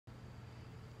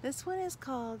This one is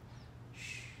called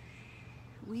Shh,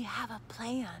 We Have a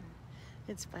Plan.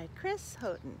 It's by Chris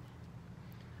Houghton.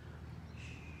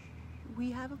 Shh,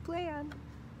 we have a plan.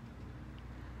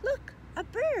 Look, a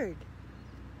bird.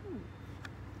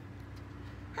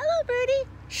 Hello, birdie.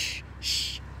 Shh,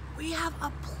 shh, we have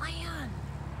a plan.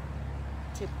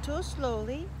 Tiptoe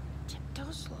slowly, tiptoe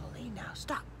slowly. Now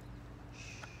stop.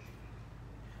 Shh.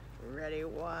 Ready,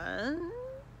 1.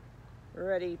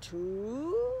 Ready,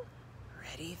 2.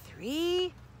 Ready,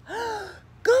 3.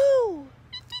 Go!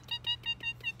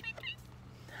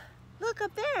 Look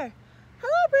up there.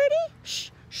 Hello, birdie.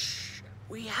 Shh, shh,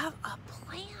 we have a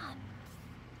plan.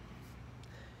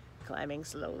 Climbing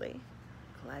slowly,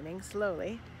 climbing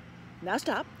slowly. Now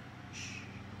stop. Shh.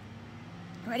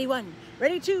 Ready, 1.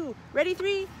 Ready, 2. Ready,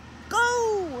 3.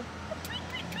 Go!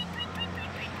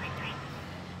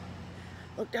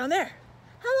 Look down there.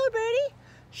 Hello, birdie.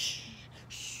 Shh,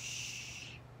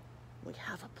 shh. We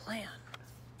have a plan.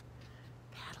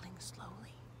 Paddling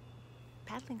slowly.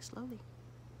 Paddling slowly.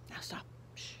 Now stop.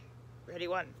 Shh. Ready,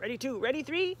 1. Ready, 2. Ready,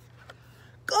 3.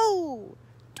 Go!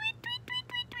 Tweet, tweet, tweet,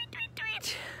 tweet, tweet, tweet,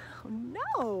 tweet. Oh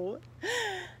no.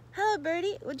 Hello,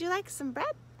 birdie. Would you like some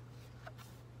bread?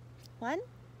 1,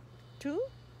 2,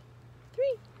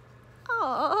 3.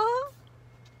 Aww.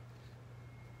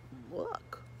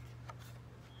 Look.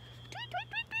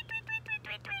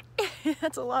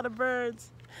 That's a lot of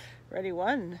birds. Ready,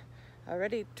 1.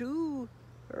 Ready, 2.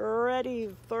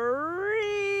 Ready, 3.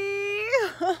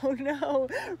 Oh no.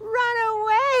 Run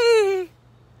away.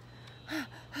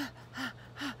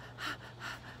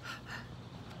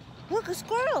 Look, a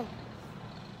squirrel.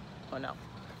 Oh no.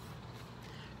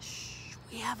 Shh,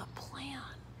 we have a plan.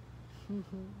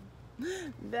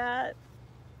 That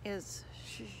is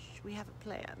Shh, We Have a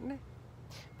Plan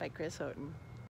by Chris Houghton.